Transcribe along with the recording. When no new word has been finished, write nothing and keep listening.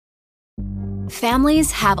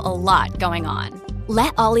Families have a lot going on.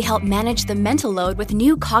 Let Ollie help manage the mental load with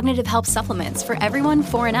new cognitive help supplements for everyone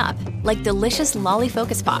 4 and up, like delicious Lolly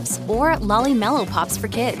Focus Pops or Lolly Mellow Pops for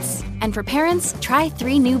kids. And for parents, try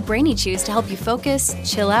 3 new Brainy Chews to help you focus,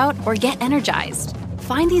 chill out, or get energized.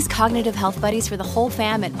 Find these cognitive health buddies for the whole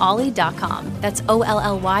fam at ollie.com. That's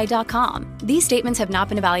OLLY.com. These statements have not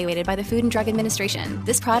been evaluated by the Food and Drug Administration.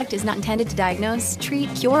 This product is not intended to diagnose,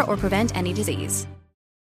 treat, cure, or prevent any disease.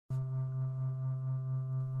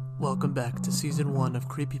 Welcome back to Season 1 of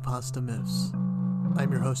Creepypasta Myths.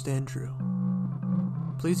 I'm your host, Andrew.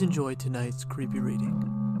 Please enjoy tonight's creepy reading.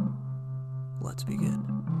 Let's begin.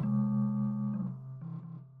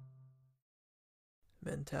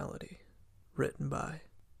 Mentality. Written by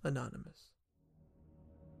Anonymous.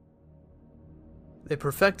 They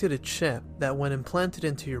perfected a chip that, when implanted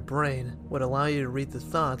into your brain, would allow you to read the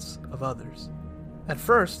thoughts of others. At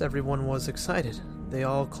first, everyone was excited. They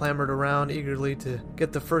all clamored around eagerly to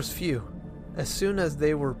get the first few. As soon as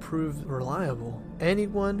they were proved reliable,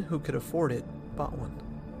 anyone who could afford it bought one.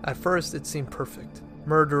 At first, it seemed perfect.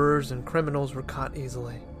 Murderers and criminals were caught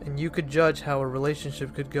easily, and you could judge how a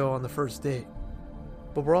relationship could go on the first date.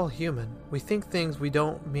 But we're all human. We think things we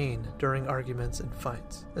don't mean during arguments and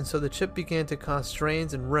fights, and so the chip began to cause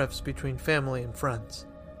strains and rifts between family and friends.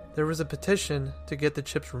 There was a petition to get the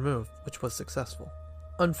chips removed, which was successful.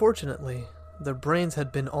 Unfortunately, their brains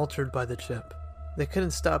had been altered by the chip. They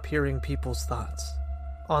couldn't stop hearing people's thoughts.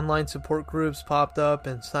 Online support groups popped up,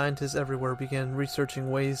 and scientists everywhere began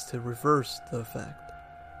researching ways to reverse the effect.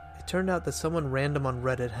 It turned out that someone random on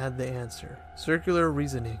Reddit had the answer. Circular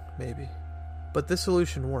reasoning, maybe. But this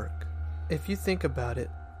solution worked. If you think about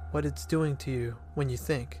it, what it's doing to you when you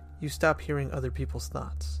think, you stop hearing other people's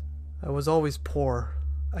thoughts. I was always poor.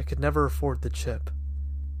 I could never afford the chip.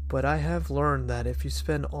 But I have learned that if you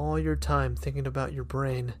spend all your time thinking about your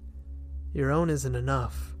brain, your own isn't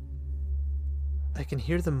enough. I can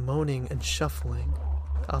hear them moaning and shuffling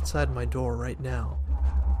outside my door right now,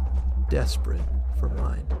 desperate for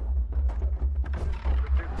mine.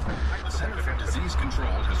 The Center for Disease Control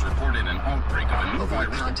has reported an outbreak of a new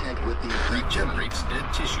virus that regenerates dead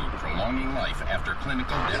tissue, prolonging life after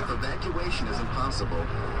clinical death. If evacuation is impossible,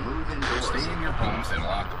 move indoors. Stay in your homes and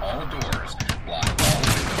lock all doors, block all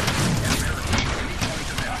windows, and barricade